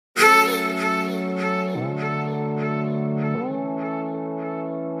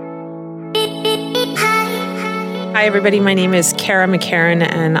Hi, everybody. My name is Kara McCarran,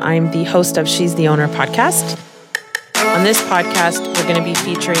 and I'm the host of She's the Owner podcast. On this podcast, we're going to be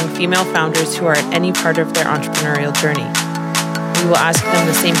featuring female founders who are at any part of their entrepreneurial journey. We will ask them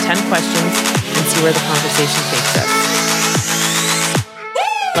the same 10 questions and see where the conversation takes us.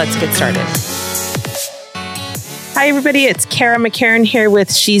 Let's get started. Hi, everybody. It's Kara McCarran here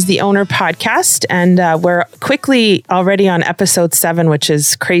with She's the Owner podcast, and we're quickly already on episode 7, which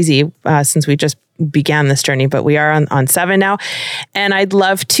is crazy since we just began this journey, but we are on 7 now. And I'd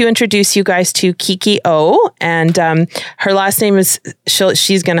love to introduce you guys to Keke O. And her last name is,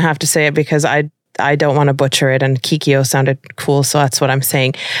 she's going to have to say it because I don't want to butcher it. And Keke O sounded cool, so that's what I'm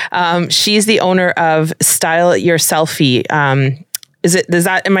saying. She's the owner of Style Your Selfie.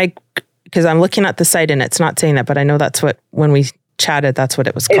 Because I'm looking at the site and it's not saying that, but I know that's what, when we chatted, that's what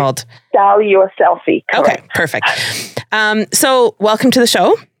it was called. Style Your Selfie. Correct. Okay, perfect. So welcome to the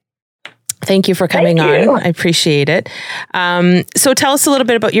show. Thank you for coming on. I appreciate it. So tell us a little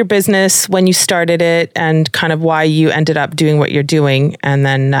bit about your business, when you started it, and kind of why you ended up doing what you're doing. And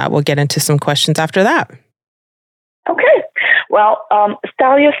then we'll get into some questions after that. Okay. Well,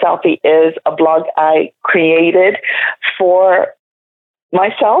 Style Your Selfie is a blog I created for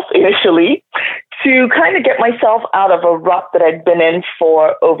myself initially to kind of get myself out of a rut that I'd been in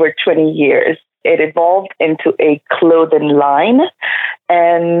for over 20 years. It evolved into a clothing line.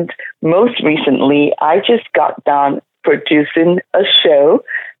 And most recently, I just got done producing a show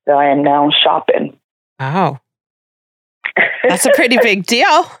that I am now shopping. Wow. That's a pretty big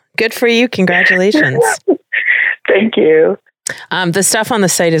deal. Good for you. Congratulations. Thank you. The stuff on the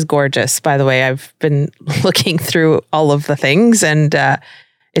site is gorgeous, by the way. I've been looking through all of the things, and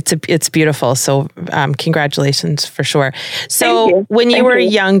it's beautiful. So congratulations for sure. So when you were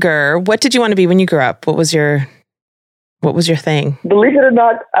younger, what did you want to be when you grew up? What was your thing? Believe it or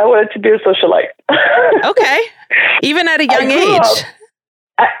not, I wanted to be a socialite. Okay. Even at a young age.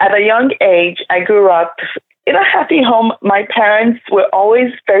 At a young age, I grew up in a happy home. My parents were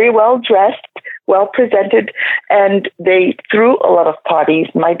always very well dressed, well presented, and they threw a lot of parties.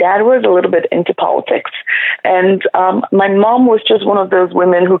 My dad was a little bit into politics, and my mom was just one of those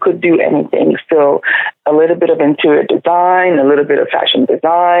women who could do anything. So a little bit of interior design, a little bit of fashion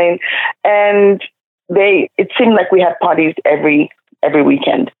design, and it seemed like we had parties every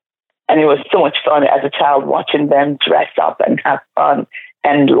weekend. And it was so much fun as a child watching them dress up and have fun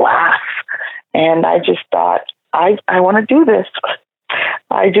and laugh. And I just thought, I want to do this.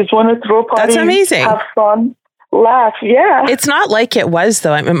 I just want to throw parties. That's amazing. Have fun, laugh. Yeah. It's not like it was,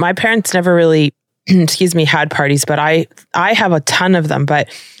 though. I mean, my parents never really, had parties, but I have a ton of them. But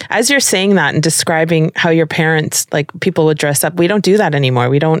as you're saying that and describing how your parents, like, people would dress up, we don't do that anymore.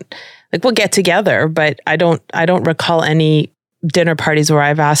 We don't, like, we'll get together, but I don't recall any dinner parties where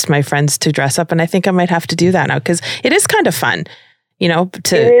I've asked my friends to dress up. And I think I might have to do that now, because it is kind of fun.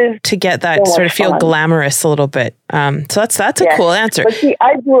 To get that so sort of feel fun. Glamorous a little bit. So that's a cool answer. But see,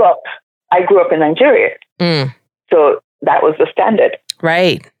 I grew up in Nigeria. So that was the standard.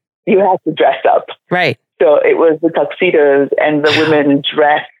 Right. You had to dress up. Right. So it was the tuxedos and the women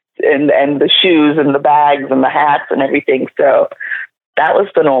dressed and the shoes and the bags and the hats and everything. So that was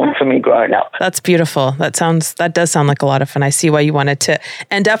the norm for me growing up. That's beautiful. That does sound like a lot of fun. I see why you wanted to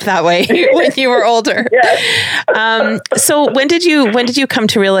end up that way when you were older. Yes. So when did you come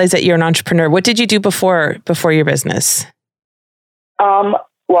to realize that you're an entrepreneur? What did you do before your business?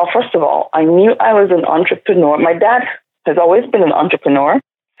 Well, first of all, I knew I was an entrepreneur. My dad has always been an entrepreneur.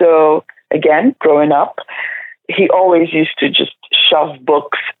 So again, growing up, he always used to just shove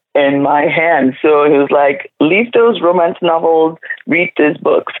books in my hand. So he was like, leave those romance novels, read these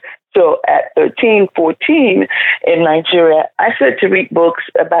books. So at 13, 14 in Nigeria, I started to read books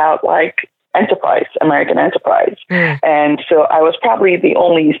about like enterprise, American enterprise. And so I was probably the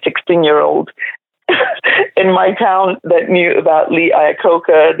only 16-year-old in my town that knew about Lee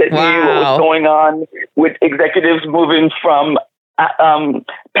Iacocca, that knew what was going on with executives moving from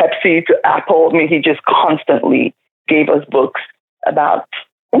Pepsi to Apple. I mean, he just constantly gave us books about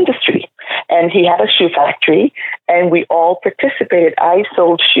industry. And he had a shoe factory, and we all participated. I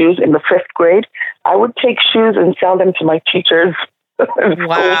sold shoes in the 5th grade. I would take shoes and sell them to my teachers.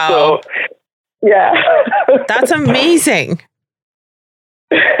 Wow. So, yeah. That's amazing.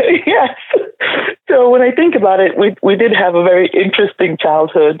 Yes. So when I think about it, we did have a very interesting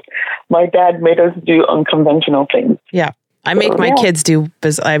childhood. My dad made us do unconventional things. Yeah. I make my kids do,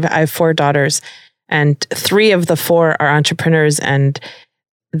 because I have 4 daughters, and 3 of the 4 are entrepreneurs, and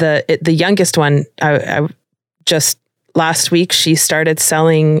the youngest one, I just last week, she started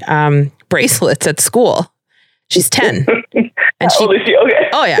selling bracelets at school. She's 10. And How old is she? Okay.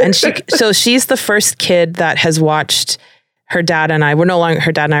 Oh yeah. And she's the first kid that has watched her dad and I.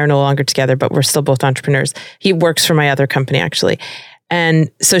 Her dad and I are no longer together, but we're still both entrepreneurs. He works for my other company actually.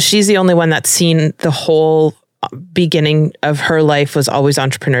 And so she's the only one that's seen the whole beginning of her life was always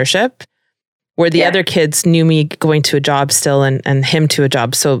entrepreneurship, where the other kids knew me going to a job still and him to a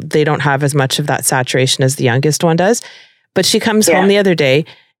job. So they don't have as much of that saturation as the youngest one does. But she comes home the other day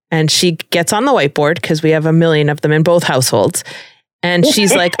and she gets on the whiteboard because we have a million of them in both households. And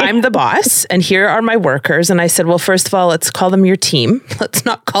she's like, I'm the boss and here are my workers. And I said, well, first of all, let's call them your team. Let's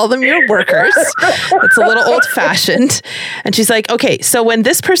not call them your workers. It's a little old fashioned. And she's like, okay, so when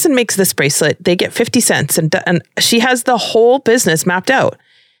this person makes this bracelet, they get 50 cents. And she has the whole business mapped out.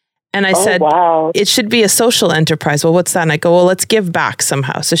 And I said, wow, it should be a social enterprise. Well, what's that? And I go, well, let's give back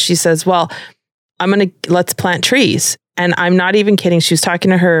somehow. So she says, well, let's plant trees. And I'm not even kidding. She was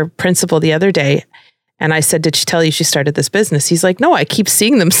talking to her principal the other day. And I said, did she tell you she started this business? He's like, no, I keep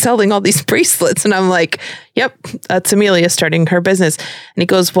seeing them selling all these bracelets. And I'm like, yep, that's Amelia starting her business. And he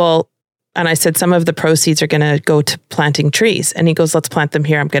goes, well, and I said, some of the proceeds are going to go to planting trees. And he goes, let's plant them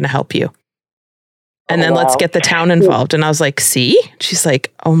here. I'm going to help you. And then let's get the town involved. And I was like, see? She's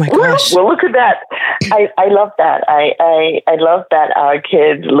like, oh my gosh. Well, look at that. I love that. I love that our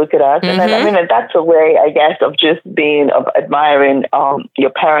kids look at us. And I mean, that's a way, I guess, of just of admiring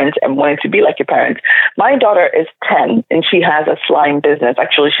your parents and wanting to be like your parents. My daughter is 10 and she has a slime business.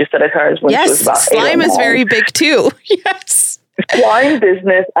 Actually, she started hers when she was about 8. Yes, slime is very big too. Yes. Slime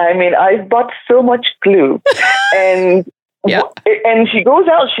business. I mean, I've bought so much glue and and she goes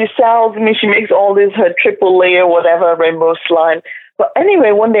out, she sells, she makes all this, her triple layer, whatever, rainbow slime. But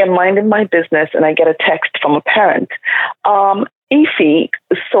anyway, one day I'm minding my business and I get a text from a parent. Ify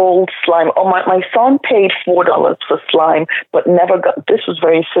sold slime. Oh, my son paid $4 for slime, but never got, this was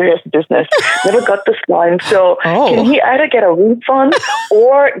very serious business, never got the slime. So can he either get a refund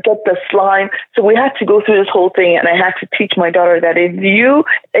or get the slime? So we had to go through this whole thing and I had to teach my daughter that if you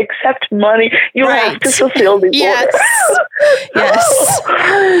accept money, you have to fulfill the order.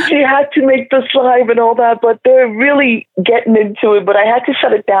 Yes. She had to make the slime and all that, but they're really getting into it. But I had to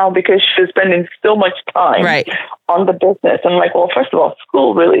shut it down because she was spending so much time on the business. I'm like, well, first of all,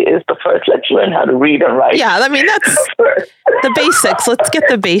 school really is the first. Let's learn how to read and write. Yeah, I mean, that's the basics. Let's get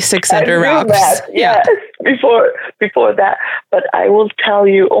the basics under wraps. Yes, before that. But I will tell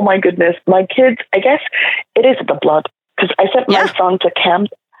you, oh my goodness, my kids, I guess it is the blood. Because I sent my son to camp.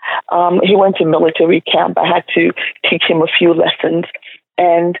 He went to military camp. I had to teach him a few lessons.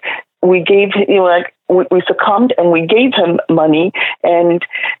 And we gave, we succumbed and we gave him money. And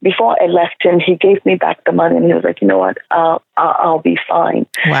before I left him, he gave me back the money and he was like, you know what, I'll be fine.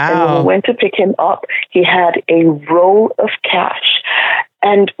 Wow. And when we went to pick him up, he had a roll of cash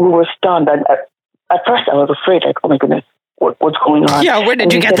and we were stunned. And at first I was afraid, like, oh my goodness, what's going on? Yeah, where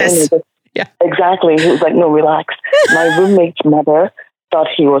did you get this? Yeah, exactly. He was like, no, relax. My roommate's mother thought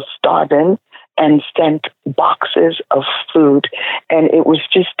he was starving and sent boxes of food, and it was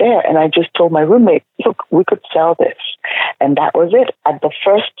just there. And I just told my roommate, look, we could sell this. And that was it. At the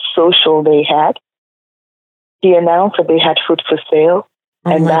first social they had, he announced that they had food for sale,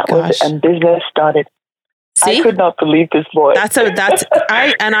 and and business started. See? I could not believe this boy.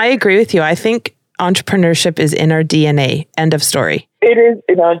 I agree with you. I think entrepreneurship is in our DNA. End of story. It is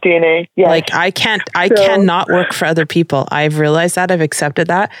in our DNA. Yes. Like I cannot work for other people. I've realized that. I've accepted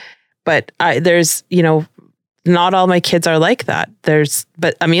that. But there's, not all my kids are like that.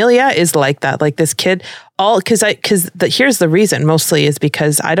 But Amelia is like that. Like this kid, here's the reason mostly is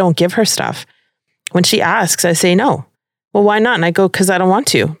because I don't give her stuff. When she asks, I say no. Well, why not? And I go, because I don't want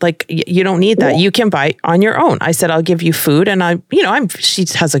to. Like, you don't need that. Yeah. You can buy on your own. I said, I'll give you food. And she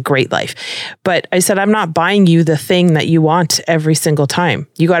has a great life. But I said, I'm not buying you the thing that you want every single time.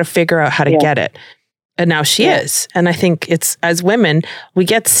 You got to figure out how to get it. And now she is. And I think it's, as women, we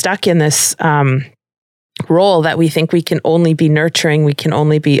get stuck in this role that we think we can only be nurturing. We can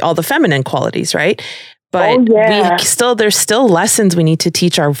only be all the feminine qualities, right? But there's still lessons we need to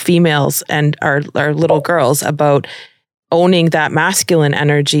teach our females and our little girls about owning that masculine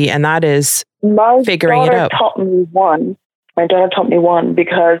energy. And that is figuring it out. My daughter taught me one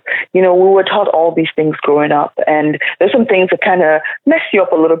because, we were taught all these things growing up. And there's some things that kind of mess you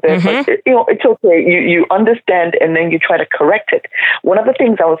up a little bit. But, it's okay. You understand and then you try to correct it. One of the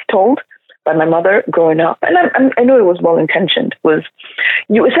things I was told by my mother growing up, and I know it was well-intentioned, was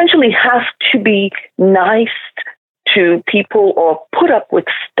you essentially have to be nice to people or put up with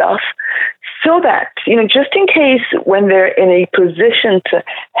stuff so that, just in case when they're in a position to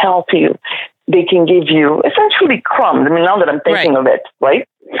help you, they can give you essentially crumbs. I mean, now that I'm thinking of it, right?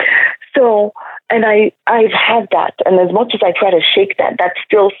 So, And I've had that. And as much as I try to shake that, that's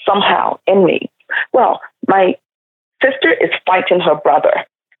still somehow in me. Well, my sister is fighting her brother.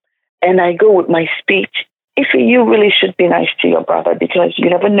 And I go with my speech. Ify, you really should be nice to your brother, because you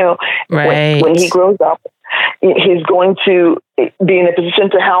never know when he grows up, he's going to be in a position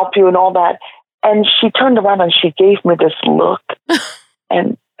to help you and all that. And she turned around and she gave me this look.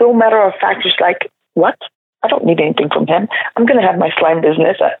 And so matter of fact, she's like, what? I don't need anything from him. I'm going to have my slime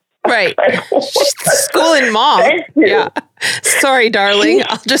business. Right. She's the schooling mom. Thank you. Yeah. Sorry, darling.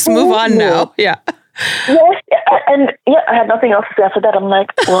 I'll just move on now. Yeah. Yes. And I had nothing else to say after that. I'm like,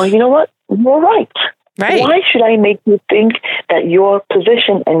 well, you know what? You're right. Right. Why should I make you think that your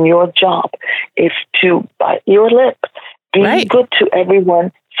position and your job is to bite your lip, be good to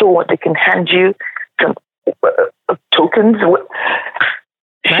everyone, so what they can hand you some tokens?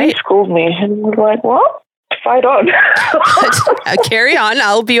 She schooled me and was like, well, fight on. Carry on.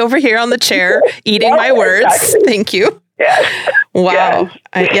 I'll be over here on the chair eating my words. Exactly. Thank you. Yes. Wow.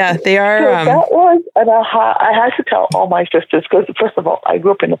 Yes. They are. So that was an aha. I had to tell all my sisters, because first of all, I grew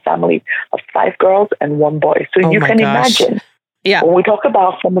up in a family of 5 girls and 1 boy. So you can imagine. Yeah. When we talk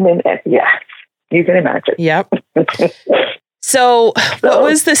about feminine, yes, you can imagine. Yep. So what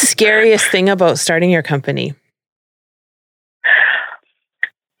was the scariest thing about starting your company?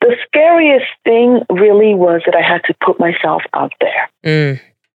 The scariest thing really was that I had to put myself out there.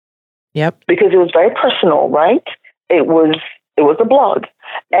 Yep. Because it was very personal, right? It was a blog.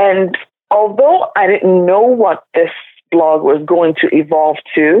 And although I didn't know what this blog was going to evolve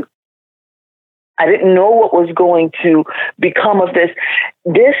to, I didn't know what was going to become of this.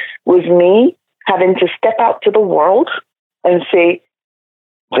 This was me having to step out to the world and say,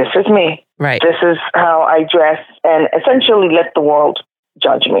 this is me. Right. This is how I dress, and essentially let the world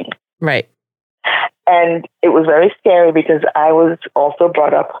judge me. Right. And it was very scary, because I was also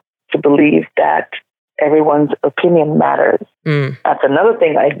brought up to believe that everyone's opinion matters. That's another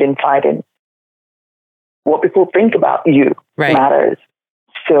thing I've been fighting. What people think about you matters.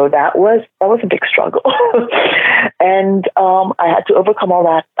 So that was a big struggle. And I had to overcome all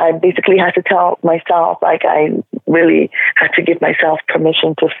that. I basically had to tell myself, like, I really had to give myself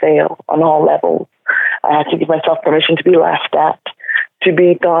permission to fail on all levels. I had to give myself permission to be laughed at, to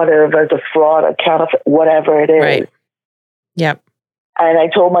be thought of as a fraud, a counterfeit, whatever it is. Right. Yep. And I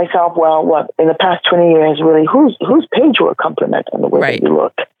told myself, well, what in the past 20 years, really, who's paid you a compliment on the way that you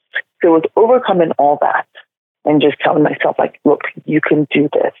look? So it was overcoming all that and just telling myself, like, look, you can do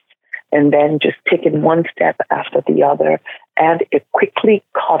this. And then just taking one step after the other. And it quickly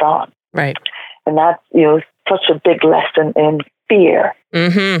caught on. Right. And that's, such a big lesson in fear.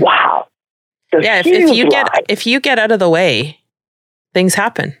 Mm-hmm. Wow. If you get out of the way, things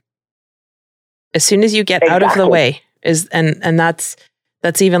happen. As soon as you get out of the way and that's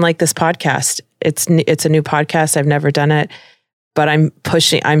even like this podcast. It's a new podcast. I've never done it, but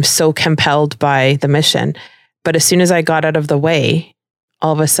I'm so compelled by the mission. But as soon as I got out of the way,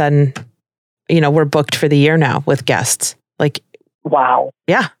 all of a sudden, we're booked for the year now with guests. Like, wow.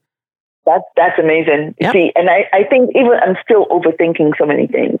 Yeah. That's amazing. Yep. See, and I think even I'm still overthinking so many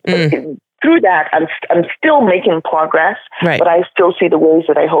things. Through that, I'm still making progress, but I still see the ways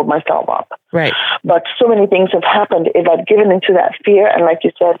that I hold myself up. Right. But so many things have happened. If I'd given into that fear, and like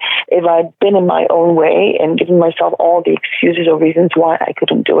you said, if I'd been in my own way and given myself all the excuses or reasons why I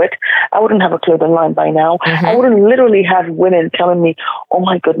couldn't do it, I wouldn't have a clothing line by now. Mm-hmm. I wouldn't literally have women telling me, oh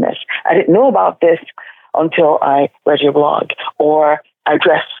my goodness, I didn't know about this until I read your blog, or I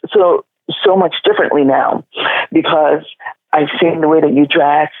dress so much differently now because I've seen the way that you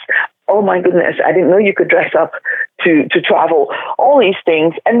dress. Oh my goodness, I didn't know you could dress up to travel. All these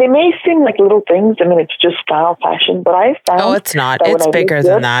things. And they may seem like little things. I mean, it's just style, fashion, but I found... Oh, it's not. It's bigger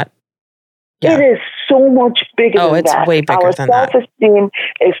than that. Yeah. It is so much bigger than that. Oh, it's way bigger than that. Our self-esteem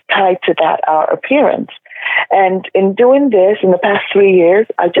is tied to that, our appearance. And in doing this, in the past 3 years,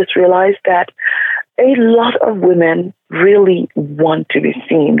 I just realized that a lot of women really want to be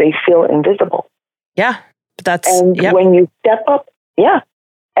seen. They feel invisible. Yeah. When you step up,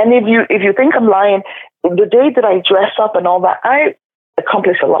 And if you think I'm lying, the day that I dress up and all that, I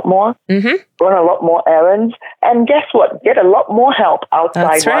accomplish a lot more, run a lot more errands, and guess what? Get a lot more help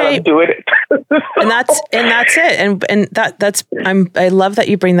outside while I'm doing it. and that's it. And that's I love that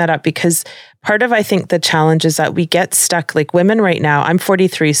you bring that up, because part of, I think, the challenge is that we get stuck, like women right now. I'm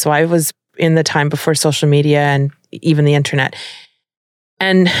 43, so I was in the time before social media and even the internet.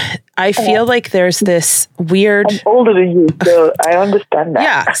 And I feel like there's this weird... I'm older than you, so I understand that.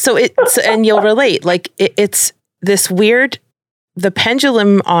 Yeah. So and you'll relate. Like it's this weird, the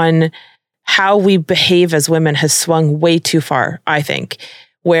pendulum on how we behave as women has swung way too far, I think,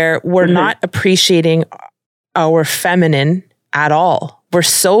 where we're not appreciating our feminine at all. We're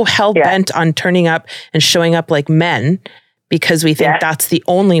so hell bent on turning up and showing up like men because we think that's the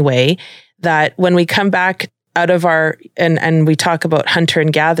only way, that when we come back out of our, and we talk about hunter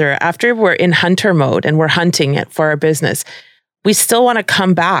and gatherer, after we're in hunter mode and we're hunting it for our business, we still want to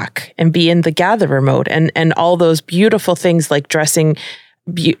come back and be in the gatherer mode and all those beautiful things like dressing.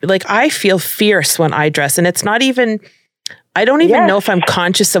 Like I feel fierce when I dress, and it's not even, I don't even know if I'm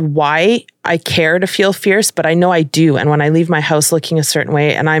conscious of why I care to feel fierce, but I know I do. And when I leave my house looking a certain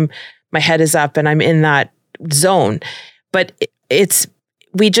way and my head is up and I'm in that zone, but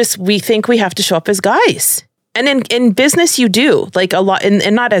we think we have to show up as guys. And in business, you do, like a lot,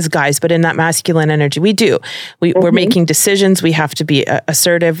 and not as guys, but in that masculine energy, we do. We're making decisions. We have to be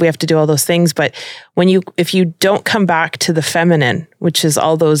assertive. We have to do all those things. But if you don't come back to the feminine, which is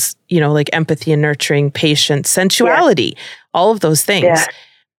all those, like empathy and nurturing, patience, sensuality, all of those things,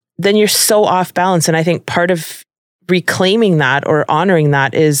 then you're so off balance. And I think part of reclaiming that or honoring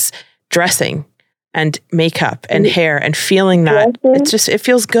that is dressing and makeup and hair and feeling that it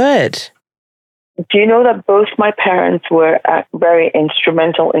feels good. Do you know that both my parents were very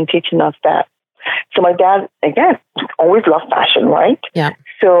instrumental in teaching us that? So my dad, again, always loved fashion, right? Yeah.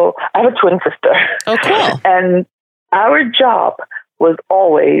 So I have a twin sister. Oh, cool. And our job was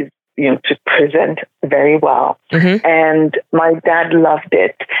always, to present very well. Mm-hmm. And my dad loved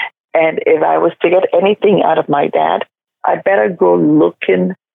it. And if I was to get anything out of my dad, I better go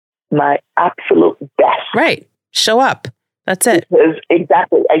looking my absolute best. Right. Show up. That's it. Because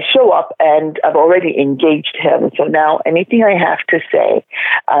exactly. I show up and I've already engaged him. So now anything I have to say,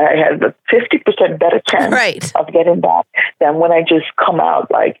 I have a 50% better chance of getting that than when I just come out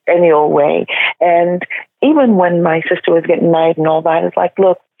like any old way. And even when my sister was getting married and all that, it's like,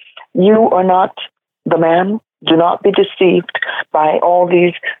 look, you are not the man. Do not be deceived by all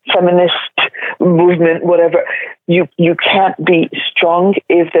these feminist movement, whatever. You can't be strong.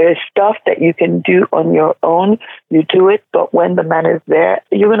 If there's stuff that you can do on your own, you do it. But when the man is there,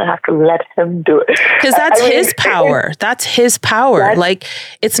 you're going to have to let him do it. Because that's his power. That's his power. Like,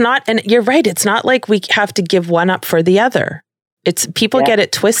 it's not, and you're right, it's not like we have to give one up for the other. It's people get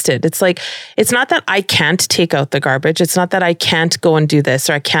it twisted. It's like, it's not that I can't take out the garbage. It's not that I can't go and do this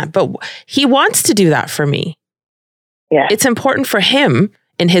or I can't, but he wants to do that for me. Yeah. It's important for him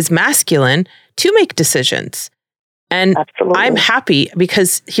in his masculine to make decisions. And I'm happy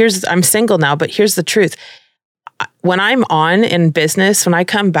because I'm single now, but here's the truth. When I'm on in business, when I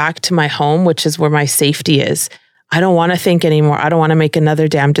come back to my home, which is where my safety is, I don't want to think anymore. I don't want to make another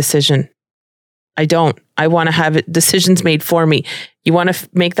damn decision. I don't. I want to have decisions made for me. You want to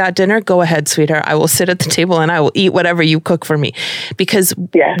make that dinner? Go ahead, sweetheart. I will sit at the table and I will eat whatever you cook for me because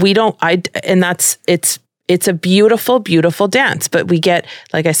it's a beautiful, beautiful dance. But we get,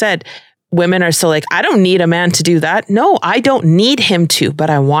 like I said, women are so like, I don't need a man to do that. No, I don't need him to, but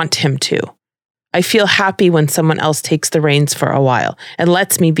I want him to. I feel happy when someone else takes the reins for a while and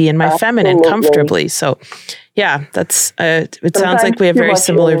lets me be in my feminine comfortably. So yeah, that's, it sounds like we have very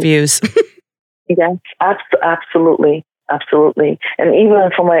similar views. Yes, absolutely. Absolutely. And even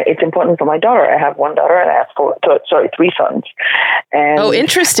it's important for my daughter. I have one daughter and I have three sons. And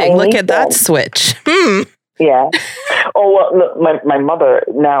interesting. Look at that switch. Yeah. Oh, well, look, my mother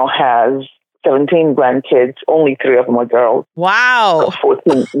now has 17 grandkids. Only 3 of them are girls. Wow.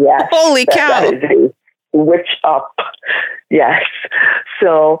 14. Yes. Holy cow. That is a switch up. Yes.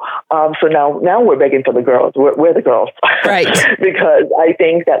 So now we're begging for the girls. We're the girls. Right. Because I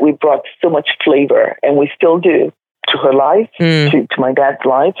think that we brought so much flavor, and we still do, to her life, to my dad's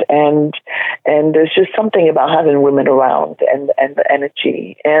life. And there's just something about having women around and the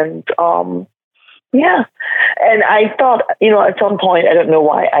energy. And, yeah. And I thought, at some point, I don't know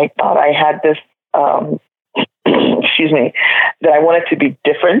why, I thought I had this, excuse me, that I wanted to be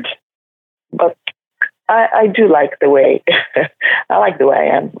different. But I do like the way, I like the way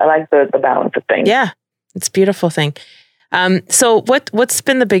I am. I like the balance of things. Yeah. It's a beautiful thing. So what's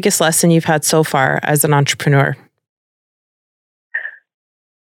been the biggest lesson you've had so far as an entrepreneur?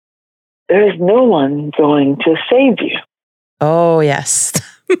 There is no one going to save you. Oh, yes.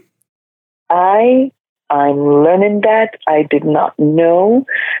 I'm learning that. I did not know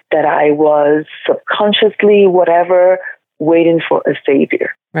that I was subconsciously, waiting for a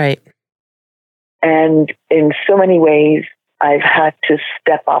savior. Right. And in so many ways, I've had to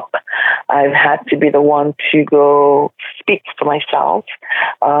step up. I've had to be the one to go speak for myself,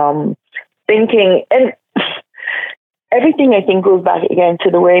 thinking, and everything I think goes back again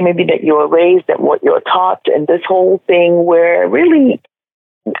to the way maybe that you were raised and what you're taught, and this whole thing where really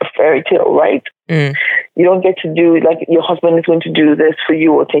a fairy tale, right? Mm. You don't get to do, like, your husband is going to do this for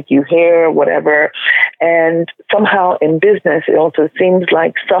you or take you here or whatever. And somehow in business, it also seems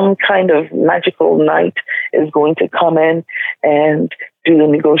like some kind of magical knight is going to come in and do the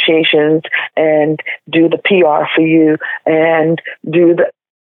negotiations and do the PR for you and do the...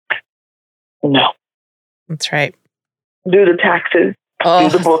 No. That's right. Do the taxes, do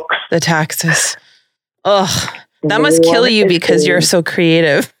the books. The taxes. Oh, that must kill you because you're so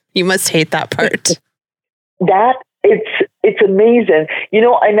creative. You must hate that part. That, it's amazing.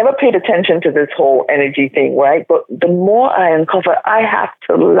 I never paid attention to this whole energy thing, right? But the more I uncover, I have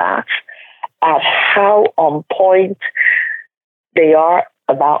to laugh at how on point they are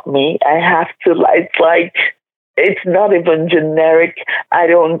about me. I have to, it's not even generic. I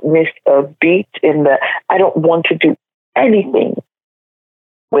don't miss a beat I don't want to do anything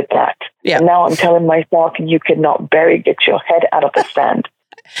with that. Yeah. And now I'm telling myself, you cannot get your head out of the sand.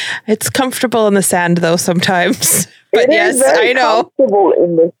 It's comfortable in the sand though sometimes. But yes, I know. Comfortable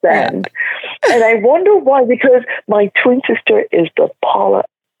in the sand. Yeah. And I wonder why, because my twin sister is the polar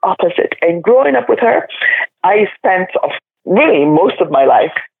opposite. And growing up with her, I spent really most of my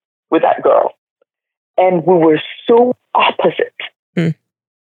life with that girl. And we were so opposite.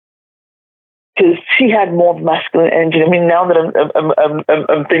 Because she had more masculine energy. I mean, now that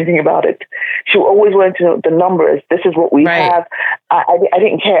I'm thinking about it, she always wanted to know the numbers. This is what we have. I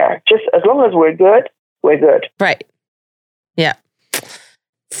didn't care. Just as long as we're good, we're good. Right. Yeah.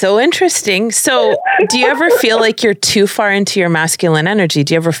 So interesting. So do you ever feel like you're too far into your masculine energy?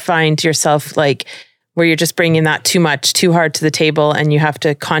 Do you ever find yourself like where you're just bringing that too much, too hard to the table, and you have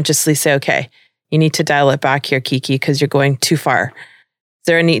to consciously say, okay, you need to dial it back here, Keke, because you're going too far?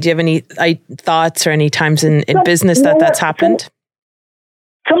 Do you have any thoughts or any times in business that's happened?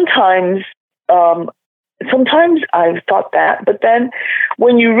 Sometimes I've thought that, but then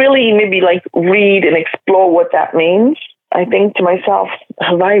when you really maybe read and explore what that means, I think to myself,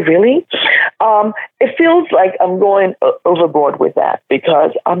 have I really? It feels like I'm going overboard with that,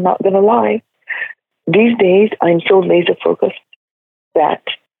 because I'm not going to lie. These days, I'm so laser focused that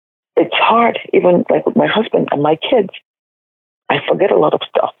it's hard, even with my husband and my kids. I forget a lot of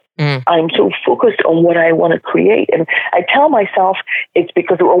stuff. I'm so focused on what I want to create. And I tell myself it's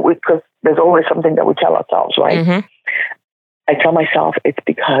because there's always something that we tell ourselves, right? Mm-hmm. I tell myself it's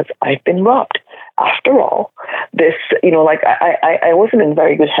because I've been robbed. After all, this, I wasn't in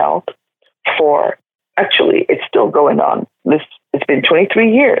very good health it's still going on. It's been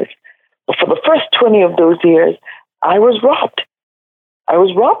 23 years. But for the first 20 of those years, I was robbed. I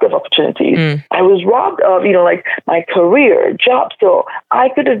was robbed of opportunities. I was robbed of, my career, job. So I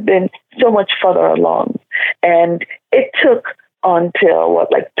could have been so much further along. And it took until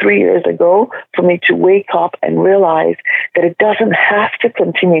 3 years ago for me to wake up and realize that it doesn't have to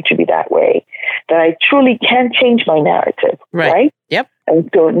continue to be that way, that I truly can change my narrative. Right? Yep. And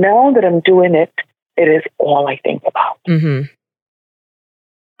so now that I'm doing it, it is all I think about. Mm-hmm.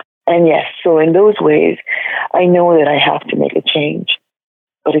 And yes, so in those ways, I know that I have to make a change.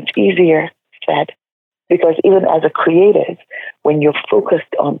 But it's easier said, because even as a creative, when you're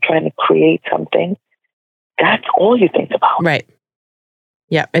focused on trying to create something, that's all you think about. Right.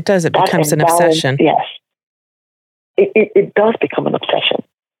 Yeah, it does. It becomes an obsession. Yes. It does become an obsession.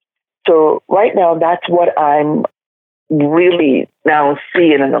 So right now, that's what I'm really now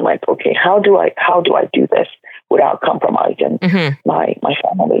seeing, and I'm like, okay, how do I do this without compromising my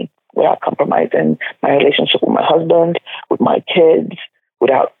family, without compromising my relationship with my husband, with my kids, with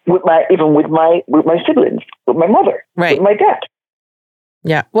my siblings, with my mother, with my dad.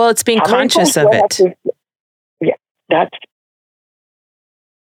 Yeah. Well, it's being conscious of it.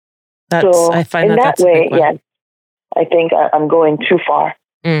 I find in that's way, yes, I think I'm going too far.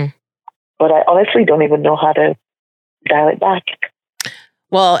 But I honestly don't even know how to dial it back.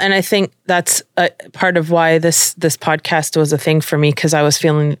 Well, and I think that's part of why this podcast was a thing for me, because I was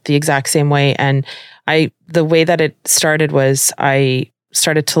feeling the exact same way. And the way that it started was I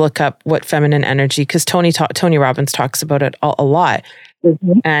started to look up what feminine energy, because Tony Robbins talks about it a lot.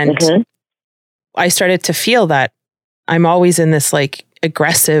 And I started to feel that I'm always in this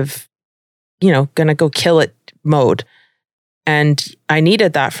aggressive, gonna go kill it mode. And I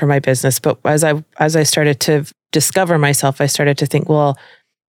needed that for my business. But as I started to discover myself, I started to think, well,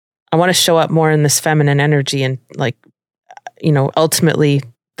 I want to show up more in this feminine energy. And ultimately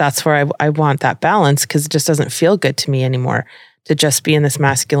that's where I want that balance, because it just doesn't feel good to me anymore to just be in this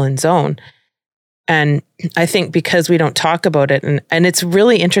masculine zone. And I think because we don't talk about it, and it's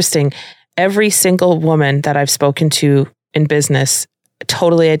really interesting, every single woman that I've spoken to in business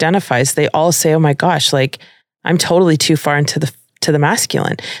totally identifies. They all say, oh my gosh, I'm totally too far into to the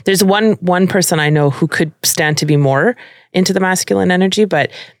masculine. There's one person I know who could stand to be more into the masculine energy,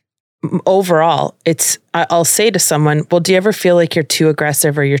 but overall, I'll say to someone, well, do you ever feel like you're too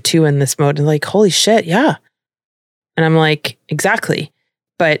aggressive or you're too in this mode? And like, holy shit, yeah. And I'm like, exactly.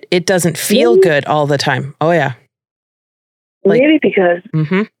 But it doesn't feel good all the time. Oh, yeah. Like, maybe because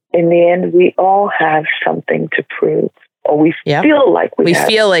in the end, we all have something to prove, or we feel like we have.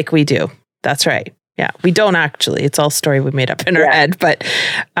 feel like we do. That's right. Yeah, we don't actually. It's all story we made up in our head. But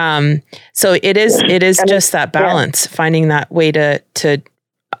so it is just that balance, finding that way to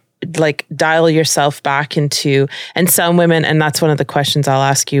like dial yourself back into, and some women, and that's one of the questions I'll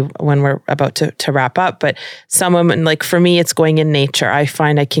ask you when we're about to wrap up, but some women, like for me, it's going in nature. I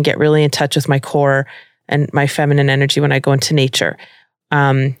find I can get really in touch with my core and my feminine energy when I go into nature.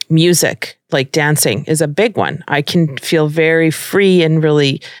 Music, like dancing, is a big one. I can feel very free and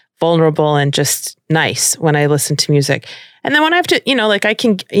really vulnerable and just nice when I listen to music. And then when I have to, like I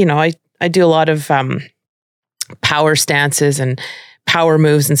can, I do a lot of power stances and power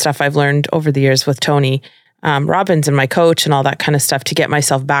moves and stuff I've learned over the years with Tony Robbins and my coach and all that kind of stuff to get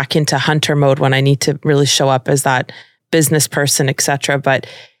myself back into hunter mode when I need to really show up as that business person, etc. But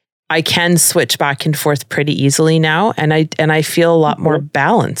I can switch back and forth pretty easily now, and I feel a lot more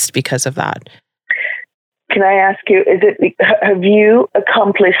balanced because of that. Can I ask you, have you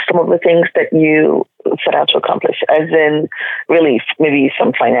accomplished some of the things that you set out to accomplish, as in really maybe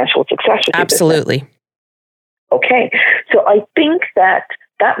some financial success? Absolutely. Okay. So I think that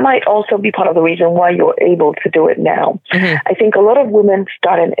might also be part of the reason why you're able to do it now. I think a lot of women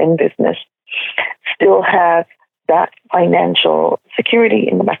starting in business still have that financial security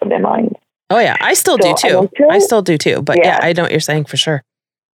in the back of their mind. Oh yeah, I still do too. I still do too. But yeah, I know what you're saying for sure.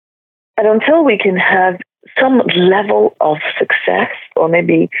 And until we can have some level of success or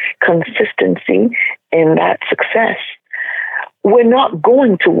maybe consistency in that success, we're not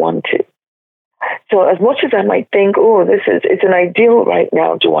going to want to. So as much as I might think, it's an ideal right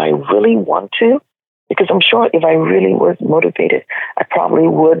now, do I really want to? Because I'm sure if I really was motivated, I probably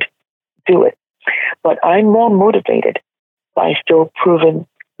would do it. But I'm more motivated by still proving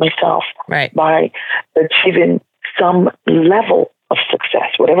myself, by achieving some level of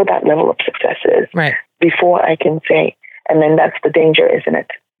success, whatever that level of success is, before I can say, and then that's the danger, isn't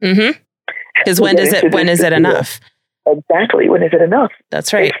it? Because when is it enough? Exactly. When is it enough?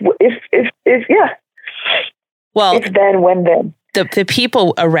 That's right. If Well, if then, when then? The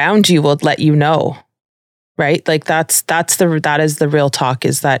people around you will let you know, right? Like that is the real talk,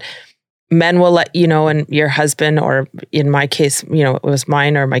 is that men will let you know, and your husband, or in my case, it was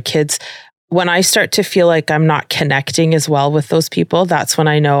mine or my kids. When I start to feel like I'm not connecting as well with those people, that's when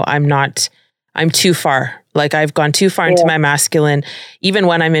I know I'm too far. Like I've gone too far into my masculine, even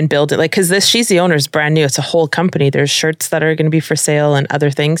when I'm in building, like, cause she's the owner, is brand new. It's a whole company. There's shirts that are going to be for sale and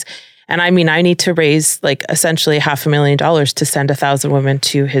other things. And I mean, I need to raise like essentially $500,000 to send 1,000 women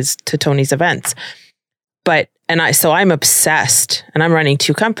to Tony's events. So I'm obsessed, and I'm running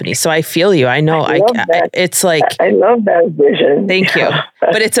 2 companies. So I feel you. I know it's like, I love that vision. Thank you.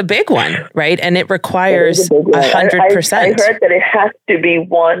 But it's a big one, right? And it requires 100%. I heard that it has to be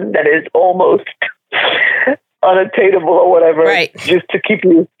one that is almost unattainable or whatever, just to keep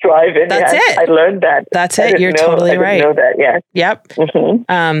you striving. That's it. I learned that. That's it. You're totally right. I didn't know that. Yeah. Yep.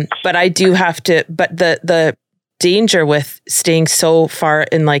 Mm-hmm. But I do have to. But the danger with staying so far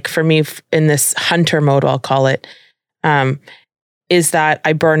in, like for me, in this hunter mode, I'll call it, is that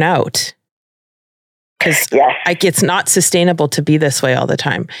I burn out. Because it's not sustainable to be this way all the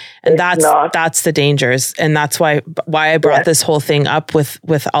time, and that's the dangers, and that's why I brought this whole thing up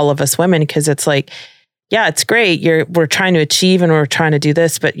with all of us women, because it's like, yeah, it's great. We're trying to achieve and we're trying to do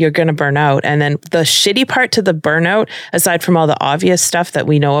this, but you're going to burn out. And then the shitty part to the burnout, aside from all the obvious stuff that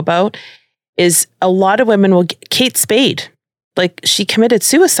we know about, is a lot of women will. Kate Spade, like she committed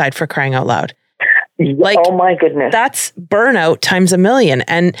suicide, for crying out loud. Like, oh my goodness, that's burnout times a million.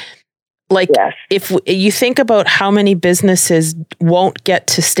 And like, if you think about how many businesses won't get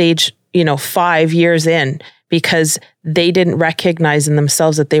to stage, 5 years in, because they didn't recognize in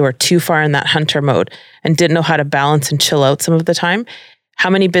themselves that they were too far in that hunter mode and didn't know how to balance and chill out some of the time. How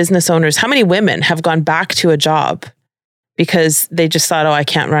many business owners, how many women have gone back to a job because they just thought, I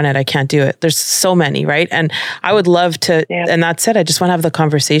can't run it, I can't do it. There's so many, right? And I would love to, and that's it. I just want to have the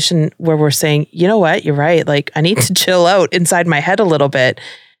conversation where we're saying, you know what, you're right. Like I need to chill out inside my head a little bit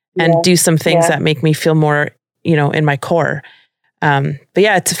and do some things that make me feel more, in my core. But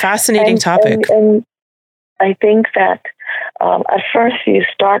yeah, it's a fascinating topic. And I think that at first you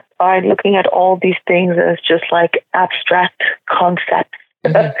start by looking at all these things as just like abstract concepts.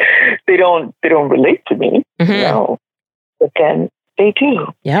 They don't relate to me. No. but then they do.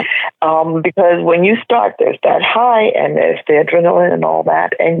 Yeah. Because when you start, there's that high and there's the adrenaline and all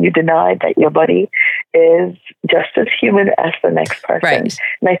that, and you deny that your body is just as human as the next person. Right.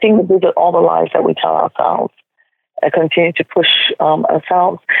 And I think these are all the lies that we tell ourselves. Continue to push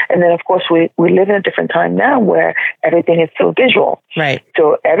ourselves. And then, of course, we live in a different time now where everything is so visual. Right.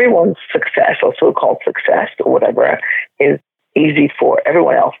 So everyone's success or so-called success or whatever is easy for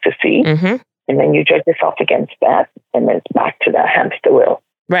everyone else to see. Mm-hmm. And then you judge yourself against that, and then it's back to that hamster wheel.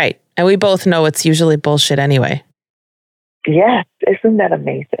 Right. And we both know it's usually bullshit anyway. Yes. Isn't that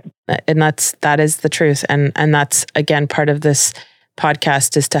amazing? And that is the truth. And that's, again, part of this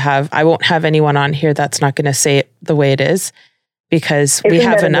podcast is to have, I won't have anyone on here that's not going to say it the way it is, because we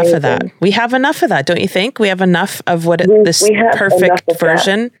have enough of that. We have enough of that, don't you think? We have enough of this perfect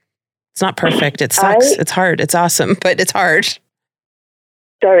version. That. It's not perfect. It sucks. It's hard. It's awesome, but it's hard.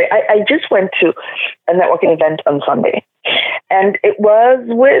 Sorry, I just went to a networking event on Sunday, and it was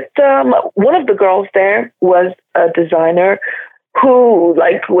with one of the girls there was a designer who,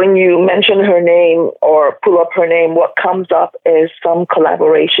 like, when you mention her name or pull up her name, what comes up is some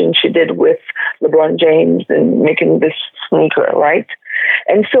collaboration she did with LeBron James in making this sneaker, right?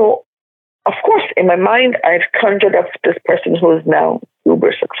 And so, of course, in my mind, I've conjured up this person who is now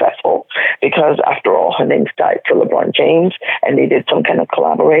uber successful because, after all, her name's tied to LeBron James, and they did some kind of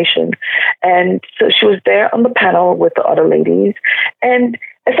collaboration. And so she was there on the panel with the other ladies and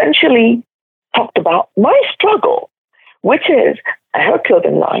essentially talked about my struggle, which is I have a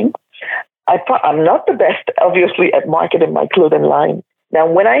clothing line. I'm not the best, obviously, at marketing my clothing line. Now,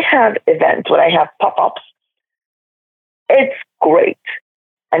 when I have events, when I have pop-ups, it's great.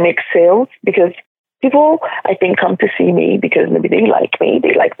 I make sales because people, I think, come to see me because maybe they like me.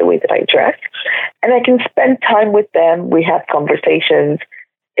 They like the way that I dress. And I can spend time with them. We have conversations.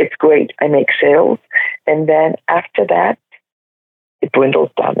 It's great. I make sales. And then after that, it dwindles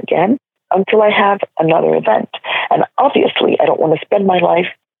down again until I have another event. And obviously, I don't want to spend my life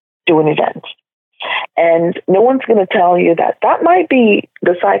doing events. And no one's going to tell you that might be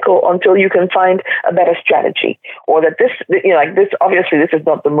the cycle until you can find a better strategy, or that this, like this, obviously this is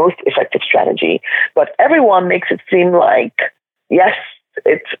not the most effective strategy, but everyone makes it seem like, yes,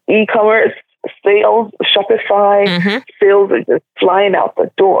 it's e-commerce, sales, Shopify, sales are just flying out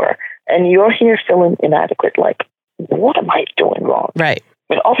the door. And you're here feeling inadequate, like, what am I doing wrong? Right.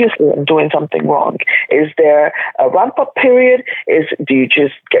 I mean, obviously, I'm doing something wrong. Is there a ramp-up period? Do you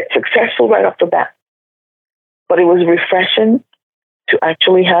just get successful right off the bat? But it was refreshing to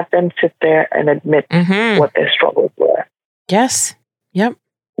actually have them sit there and admit what their struggles were. Yes. Yep.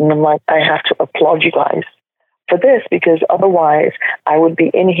 And I'm like, I have to applaud you guys for this, because otherwise I would be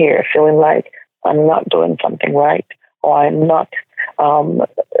in here feeling like I'm not doing something right, or I'm not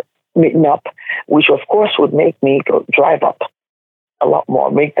meeting up, which of course would make me drive up a lot more,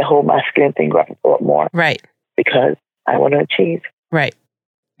 make the whole masculine thing drive up a lot more. Right. Because I want to achieve. Right.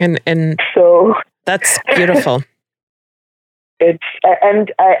 And so that's beautiful. And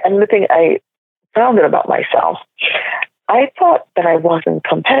the thing I found it about myself, I thought that I wasn't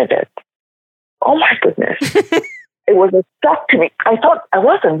competitive. Oh my goodness. It was a shock to me. I thought I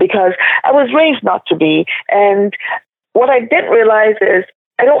wasn't, because I was raised not to be. And what I didn't realize is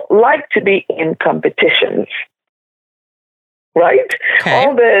I don't like to be in competitions. Right? Okay.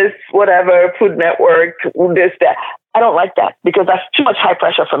 All this, whatever, Food Network, this, that. I don't like that, because that's too much high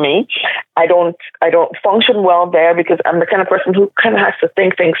pressure for me. I don't function well there, because I'm the kind of person who kind of has to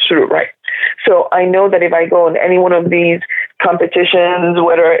think things through, right? So I know that if I go in any one of these competitions,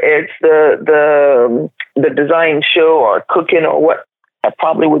 whether it's the design show or cooking or what, I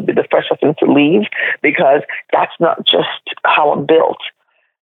probably would be the first person to leave, because that's not just how I'm built.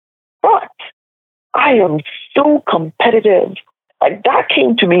 But I am so competitive. Like, that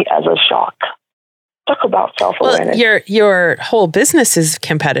came to me as a shock. Talk about self-awareness. Well, your whole business is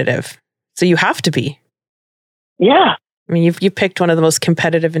competitive, so you have to be. Yeah. I mean, you picked one of the most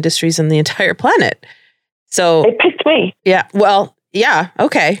competitive industries on the entire planet. So it picked me. Yeah. Well, yeah.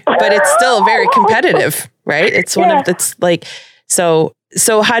 Okay. But it's still very competitive, right? It's one of, it's like, so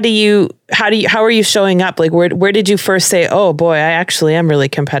how are you showing up? Like, where did you first say, oh boy, I actually am really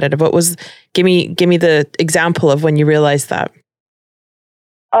competitive? What was, give me the example of when you realized that.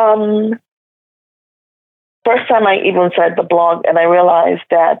 First time I even said the blog, and I realized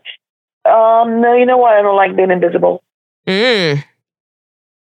that, no, you know what? I don't like being invisible.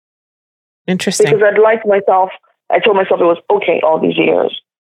 Interesting. Because I told myself it was okay all these years.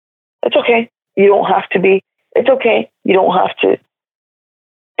 It's okay. You don't have to be. It's okay. You don't have to.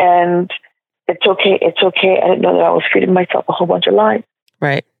 And it's okay. It's okay. I didn't know that I was feeding myself a whole bunch of lies.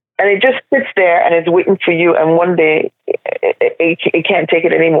 Right. And it just sits there and it's waiting for you. And one day it can't take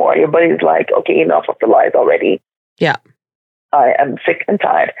it anymore. Your body's like, okay, enough of the lies already. Yeah. I am sick and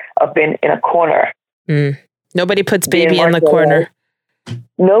tired of being in a corner. Nobody puts baby in the corner.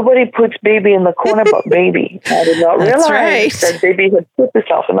 Nobody puts baby in the corner but baby. I did not realize that baby had put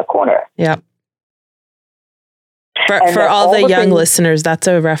herself in the corner. Yeah. For all the young listeners, that's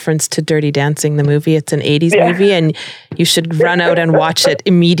a reference to Dirty Dancing, the movie. It's an 80s movie, and you should run out and watch it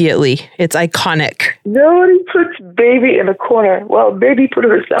immediately. It's iconic. Nobody puts baby in a corner. Well, baby put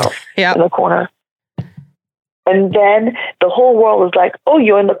herself in the corner. And then the whole world was like, oh,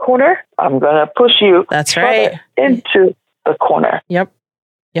 you're in the corner? I'm going to push you into the corner. Yep.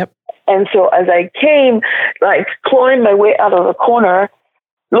 And so as I came, like clawing my way out of the corner,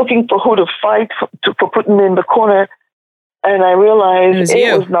 looking for who to fight for putting me in the corner, and I realized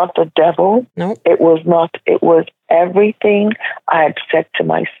it was not the devil. Nope. It was not. It was everything I had said to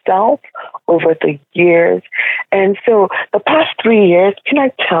myself over the years. And so the past 3 years, can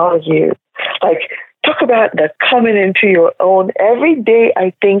I tell you, like, talk about the coming into your own. Every day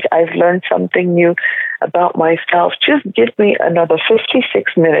I think I've learned something new about myself. Just give me another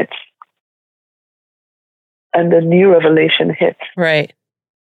 56 minutes and the new revelation hits. Right.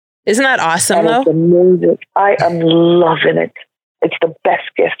 Isn't that awesome, though? It's amazing. I am loving it. It's the best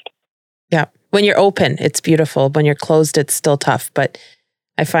gift. Yeah. When you're open, it's beautiful. When you're closed, it's still tough. But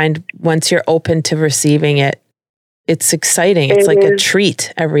I find once you're open to receiving it, it's exciting. It's like a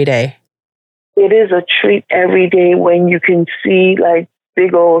treat every day. It is a treat every day when you can see like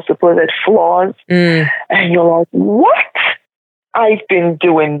big old supposed flaws. And you're like, what? I've been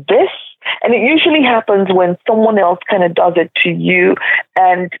doing this. And it usually happens when someone else kind of does it to you.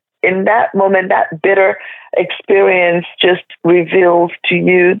 And in that moment, that bitter experience just reveals to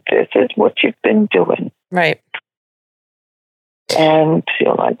you, this is what you've been doing. Right. And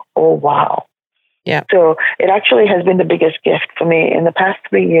you're like, oh, wow. Yeah. So it actually has been the biggest gift for me in the past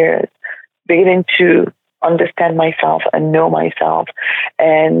 3 years, beginning to understand myself and know myself,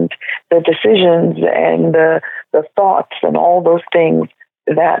 and the decisions and the thoughts and all those things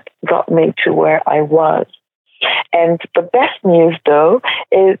that got me to where I was. And the best news, though,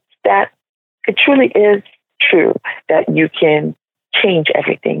 is that it truly is true that you can change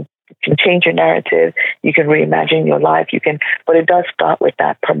everything. You can change your narrative. You can reimagine your life. But it does start with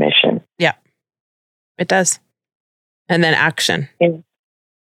that permission. Yeah, it does. And then action. And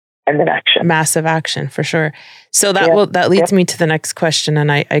then action. Massive action, for sure. So that leads me to the next question,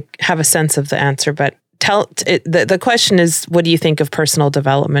 and I have a sense of the answer, but the question is, what do you think of personal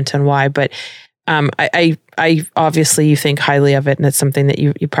development and why? But I obviously you think highly of it, and it's something that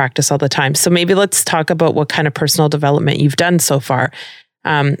you practice all the time. So maybe let's talk about what kind of personal development you've done so far.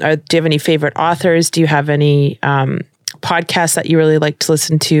 Do you have any favorite authors? Do you have any podcasts that you really like to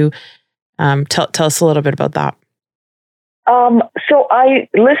listen to? Tell us a little bit about that. So I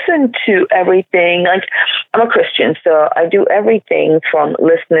listen to everything. Like, I'm a Christian, so I do everything from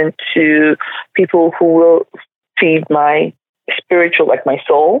listening to people who will feed my spiritual, like my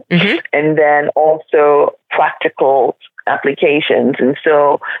soul, and then also practical applications. And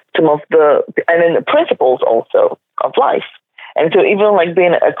so and then the principles also of life. And so even like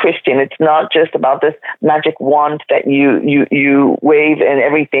being a Christian, it's not just about this magic wand that you wave and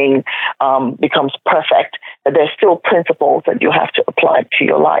everything becomes perfect. But there's still principles that you have to apply to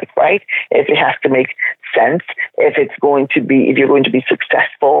your life, right? If it has to make sense, if you're going to be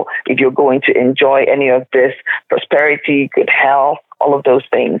successful, if you're going to enjoy any of this prosperity, good health, all of those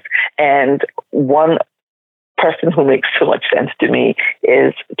things. And one person who makes so much sense to me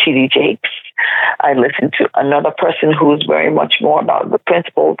is T.D. Jakes. I listen to another person who's very much more about the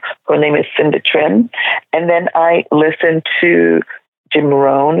principles. Her name is Cinda Trim. And then I listen to Jim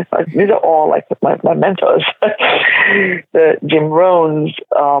Rohn. These are all like my mentors, the Jim Rohns.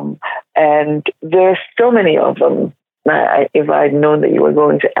 And there's so many of them. If I'd known that you were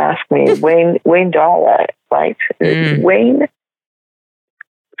going to ask me, Wayne Dyer, right? Wayne,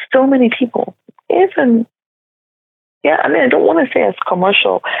 so many people. I don't want to say as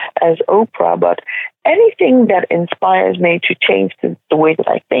commercial as Oprah, but anything that inspires me to change the way that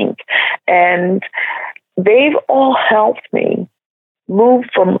I think. And they've all helped me move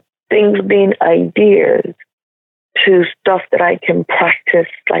from things being ideas to stuff that I can practice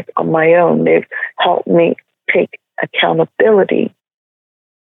like on my own. They've helped me take accountability,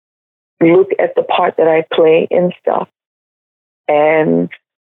 look at the part that I play in stuff, and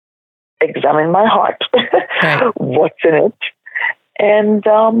examine my heart, right. What's in it. And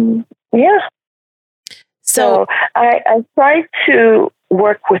So I tried to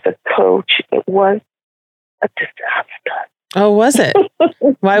work with a coach. It was a disaster. Oh, was it?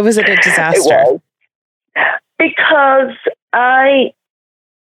 Why was it a disaster? It was. Because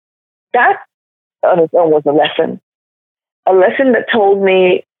that on its own was a lesson that told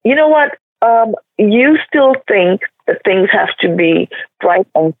me, you know what, you still think that things have to be bright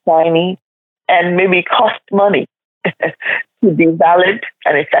and shiny and maybe cost money to be valid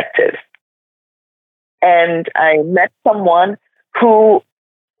and effective. And I met someone who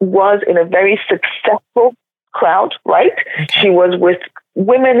was in a very successful crowd, right? Okay. She was with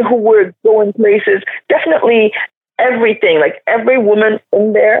women who were going places, definitely everything, like every woman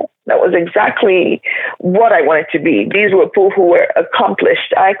in there. That was exactly what I wanted to be. These were people who were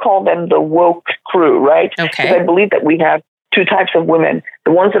accomplished. I call them the woke crew, right? Okay. Because I believe that we have two types of women,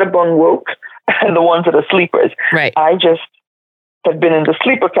 the ones that are born woke and the ones that are sleepers. Right. I just have been in the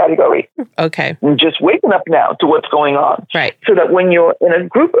sleeper category. Okay. I'm just waking up now to what's going on. Right. So that when you're in a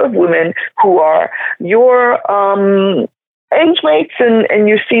group of women who are your age mates and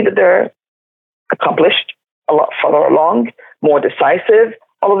you see that they're accomplished, a lot further along, more decisive,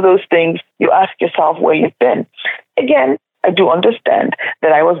 all of those things, you ask yourself where you've been. Again, I do understand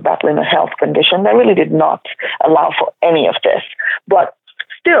that I was battling a health condition that really did not allow for any of this. But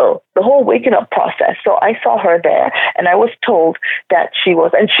still, the whole waking up process. So I saw her there and I was told that she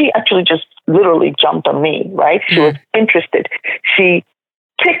was, and she actually just literally jumped on me, right? She was interested. She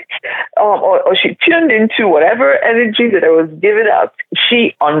picked or she tuned into whatever energy that I was giving out.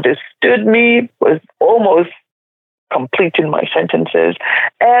 She understood me, was almost completing my sentences.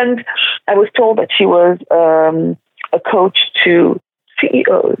 And I was told that she was a coach to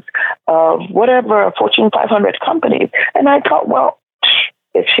CEOs of whatever Fortune 500 companies. And I thought, well,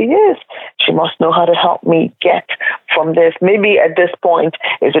 if she is, she must know how to help me get from this. Maybe at this point,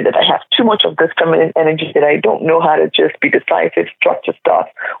 is it that I have too much of this feminine energy that I don't know how to just be decisive, structure stuff,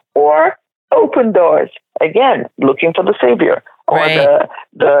 or open doors? Again, looking for the savior or right.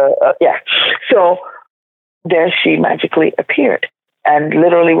 yeah. So there she magically appeared and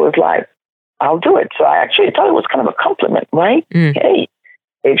literally was like, I'll do it. So I actually thought it was kind of a compliment, right? Hey,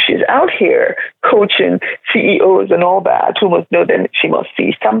 if she's out here coaching CEOs and all that, who must know that she must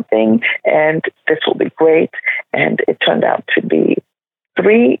see something and this will be great. And it turned out to be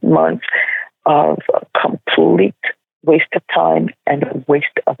 3 months of a complete waste of time and a waste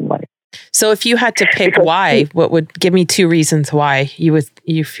of money. So if you had to pick why, what would give me 2 reasons why you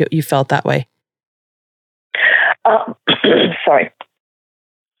felt that way? Sorry.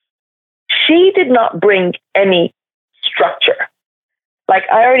 She did not bring any structure. Like,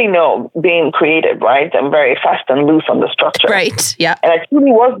 I already know being creative, right? I'm very fast and loose on the structure. Right, yeah. And I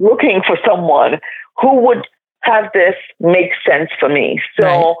truly was looking for someone who would have this make sense for me.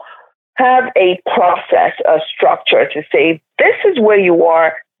 So have a process, a structure to say, this is where you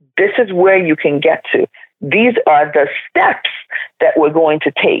are, this is where you can get to. These are the steps that we're going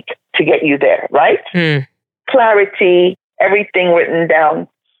to take to get you there, right? Clarity, everything written down.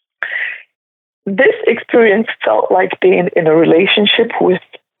 This experience felt like being in a relationship with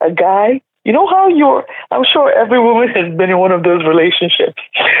a guy. You know how I'm sure every woman has been in one of those relationships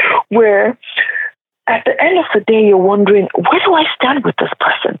where at the end of the day, you're wondering, where do I stand with this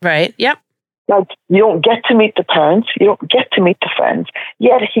person? Right. Yep. Like, you don't get to meet the parents. You don't get to meet the friends.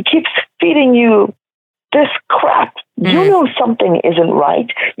 Yet he keeps feeding you this crap. You know something isn't right.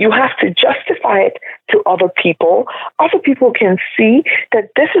 You have to justify it to other people. Other people can see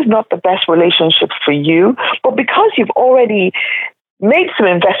that this is not the best relationship for you, but because you've already made some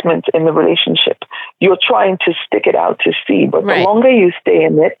investments in the relationship, you're trying to stick it out to see. But the longer you stay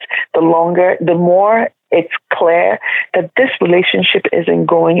in it, the more it's clear that this relationship isn't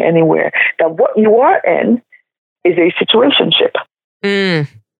going anywhere. That what you are in is a situationship.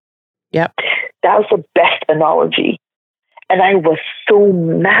 Yep. That was the best analogy. And I was so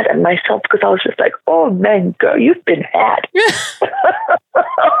mad at myself because I was just like, oh man, girl, you've been had.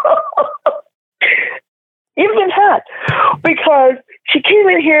 You've been had. Because she came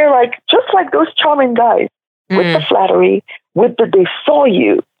in here like, just like those charming guys, with the flattery, they saw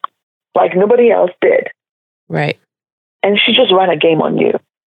you like nobody else did. Right. And she just ran a game on you.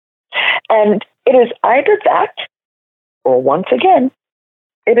 And it is either that, or once again,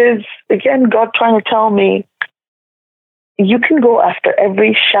 it is, again, God trying to tell me, you can go after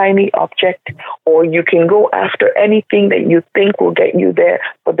every shiny object, or you can go after anything that you think will get you there,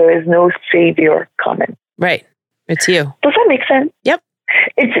 but there is no savior coming. Right. It's you. Does that make sense? Yep.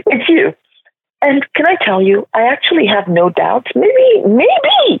 It's you. And can I tell you, I actually have no doubts.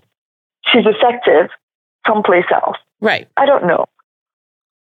 Maybe she's effective someplace else. Right. I don't know.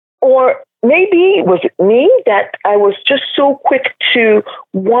 Or maybe was it me that I was just so quick to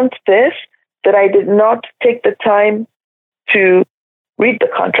want this that I did not take the time to read the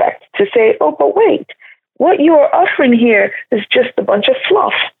contract to say, oh, but wait, what you are offering here is just a bunch of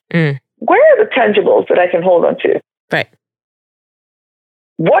fluff. Where are the tangibles that I can hold on to? Right.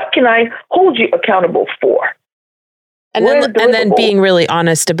 What can I hold you accountable for? And then being really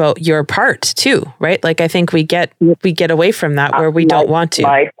honest about your part too, right? Like I think we get away from that where we don't want to.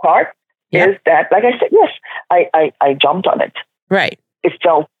 My part is that, like I said, yes, I jumped on it. Right. It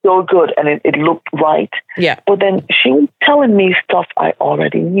felt so good and it looked right. Yeah. But then she was telling me stuff I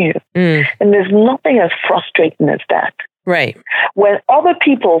already knew. And there's nothing as frustrating as that. Right. When other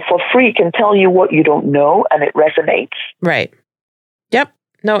people for free can tell you what you don't know and it resonates. Right. Yep.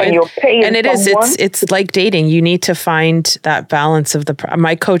 No, and you're paying and it's like dating. You need to find that balance of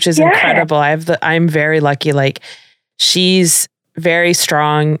my coach is incredible. I'm very lucky. Like she's very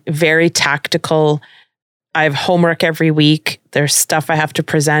strong, very tactical. I have homework every week. There's stuff I have to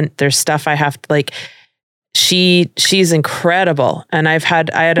present. There's stuff I have to she's incredible. And I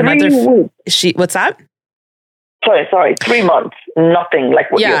had another, what's that? Sorry. 3 months. Nothing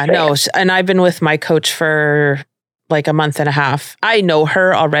like what you're saying. No. And I've been with my coach for like a month and a half. I know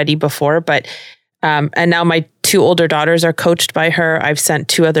her already before, but, and now my 2 older daughters are coached by her. I've sent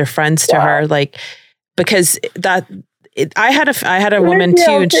 2 other friends to her, like, because I had a woman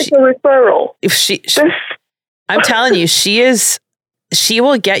too. And she, a referral. I'm telling you, she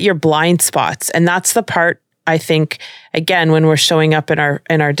will get your blind spots. And that's the part I think, again, when we're showing up in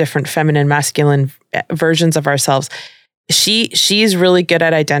our different feminine, masculine versions of ourselves, she's really good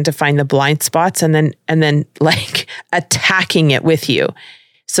at identifying the blind spots and then like attacking it with you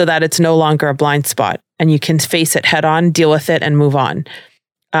so that it's no longer a blind spot and you can face it head on, deal with it and move on.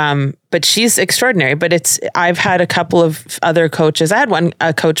 But she's extraordinary, but I've had a couple of other coaches. I had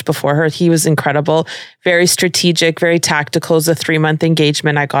a coach before her. He was incredible, very strategic, very tactical. It was a 3-month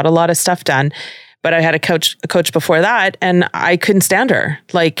engagement. I got a lot of stuff done, but I had a coach before that and I couldn't stand her.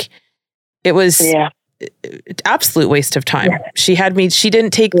 Like it was absolute waste of time. She didn't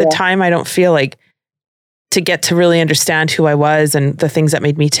take the time, I don't feel like, to get to really understand who I was and the things that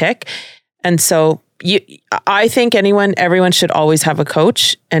made me tick. And so I think everyone should always have a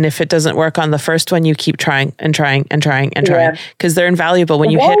coach. And if it doesn't work on the first one, you keep trying and trying and trying and trying because they're invaluable.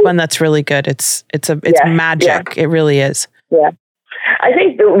 When you hit one that's really good, it's magic. It really is. Yeah. I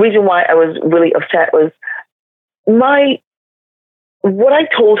think the reason why I was really upset was what I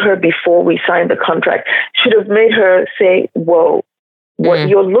told her before we signed the contract should have made her say, whoa, what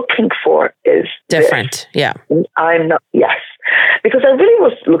you're looking for is different. This. Yeah. I'm not, because I really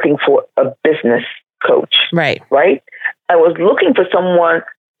was looking for a business coach. Right. Right. I was looking for someone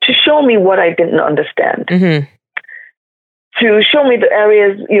to show me what I didn't understand. To show me the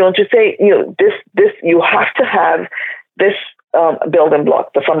areas, to say, this, you have to have this building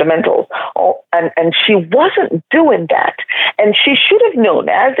block, the fundamentals. And she wasn't doing that. And she should have known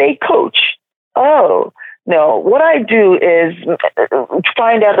as a coach, oh, no, what I do is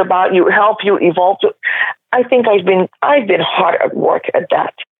find out about you, help you evolve. I think I've been hard at work at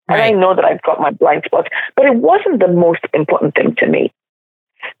that. And I know that I've got my blind spots, but it wasn't the most important thing to me.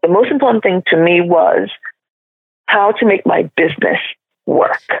 The most important thing to me was how to make my business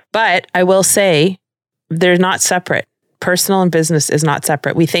work. But I will say they're not separate. Personal and business is not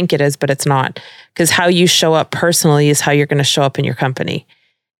separate. We think it is, but it's not. Because how you show up personally is how you're going to show up in your company.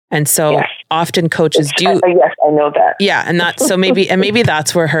 And so often coaches do. Yes, I know that. Yeah. And that's, so maybe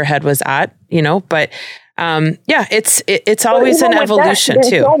that's where her head was at, but it's always an evolution that,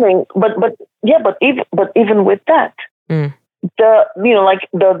 too. But even with that, the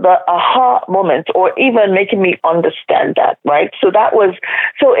aha moment, or even making me understand that, right? So that was,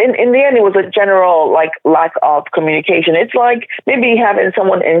 in the end, it was a general lack of communication. It's like maybe having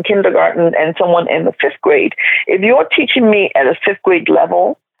someone in kindergarten and someone in the 5th grade. If you're teaching me at a 5th grade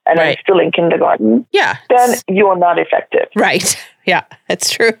level and I'm still in kindergarten, then you're not effective. Right. Yeah,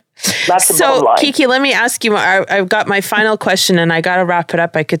 that's true. That's the bottom line. Keke, let me ask you, I've got my final question and I got to wrap it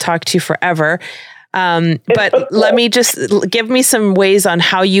up. I could talk to you forever. But let me just give me some ways on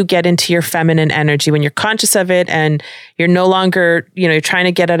how you get into your feminine energy when you're conscious of it and you're no longer, you're trying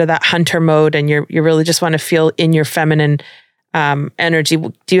to get out of that hunter mode and you really just want to feel in your feminine energy.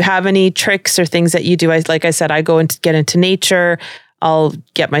 Do you have any tricks or things that you do? Like I said, I go and get into nature. I'll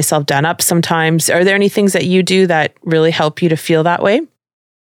get myself done up sometimes. Are there any things that you do that really help you to feel that way?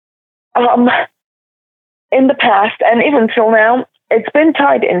 In the past, and even till now, it's been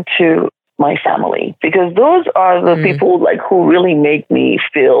tied into my family, because those are the people who really make me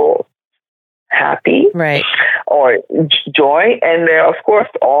feel happy. Right. or joy. And they're, of course,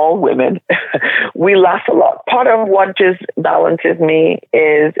 all women. We laugh a lot. Part of what just balances me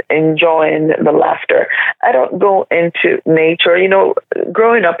is enjoying the laughter. I don't go into nature. You know,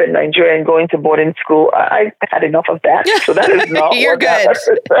 growing up in Nigeria and going to boarding school, I had enough of that. So that is not You're good.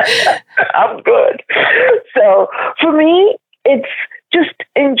 I'm good. So for me, it's just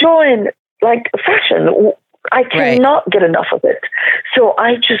enjoying like fashion. I cannot get enough of it. So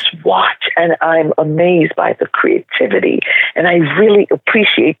I just watch and I'm amazed by the creativity, and I really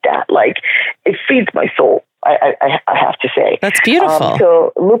appreciate that. Like, it feeds my soul. I have to say. That's beautiful.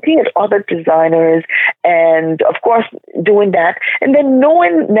 So looking at other designers and, of course, doing that, and then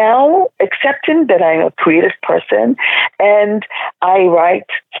knowing now, accepting that I'm a creative person, and I write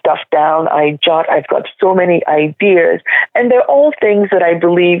stuff down, I jot, I've got so many ideas, and they're all things that I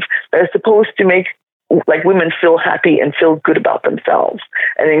believe are supposed to make like women feel happy and feel good about themselves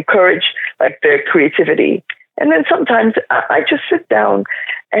and encourage like their creativity. And then sometimes I just sit down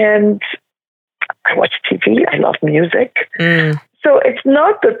and I watch TV. I love music. So it's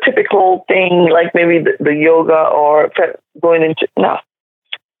not the typical thing like maybe the yoga or going into, no.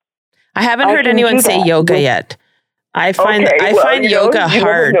 I haven't heard anyone say yoga yet. I find yoga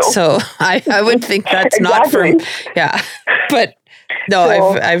hard. So I would think that's not from, but no,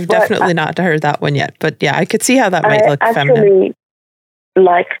 so, I've definitely not heard that one yet. But yeah, I could see how that might look feminine. I actually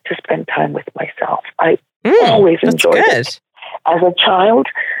like to spend time with myself. I always enjoyed it as a child,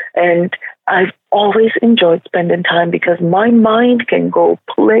 and I've always enjoyed spending time because my mind can go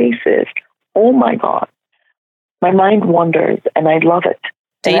places. Oh my God. My mind wanders and I love it.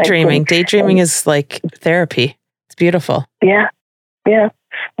 Daydreaming. Daydreaming is like therapy. It's beautiful. Yeah. Yeah.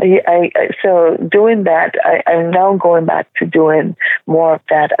 So doing that, I'm now going back to doing more of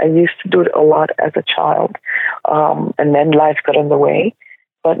that. I used to do it a lot as a child, and then life got in the way.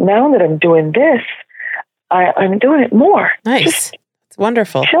 But now that I'm doing this, I'm doing it more. Nice. Just it's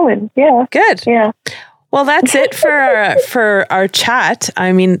wonderful. Chilling. Yeah. Good. Yeah. Well, that's it for our chat.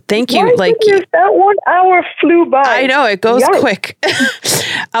 I mean, thank you. My goodness, that 1 hour flew by. I know, it goes quick.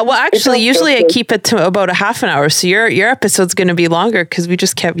 Well, actually, usually I keep it to about a half an hour. So your episode's going to be longer because we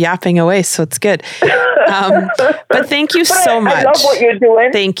just kept yapping away. So it's good. But thank you so much. I love what you're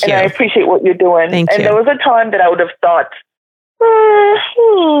doing. Thank you. And I appreciate what you're doing. Thank you. There was a time that I would have thought,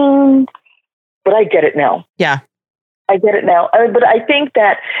 but I get it now. Yeah. I get it now. But I think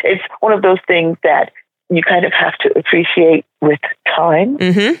that it's one of those things that you kind of have to appreciate with time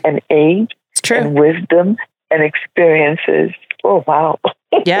and age and wisdom and experiences. Oh, wow.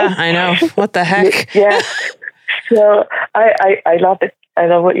 Yeah, I know. What the heck? Yeah. So I love it. I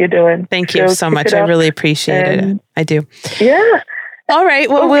love what you're doing. Thank you so much. I really appreciate it. I do. Yeah. All right.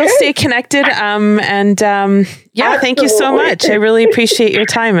 Well, we'll stay connected. Thank you so much. I really appreciate your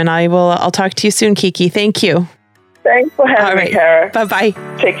time, and I'll talk to you soon, Keke. Thank you. Thanks for having me, Kara. Bye-bye.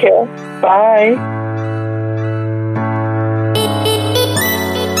 Take care. Bye.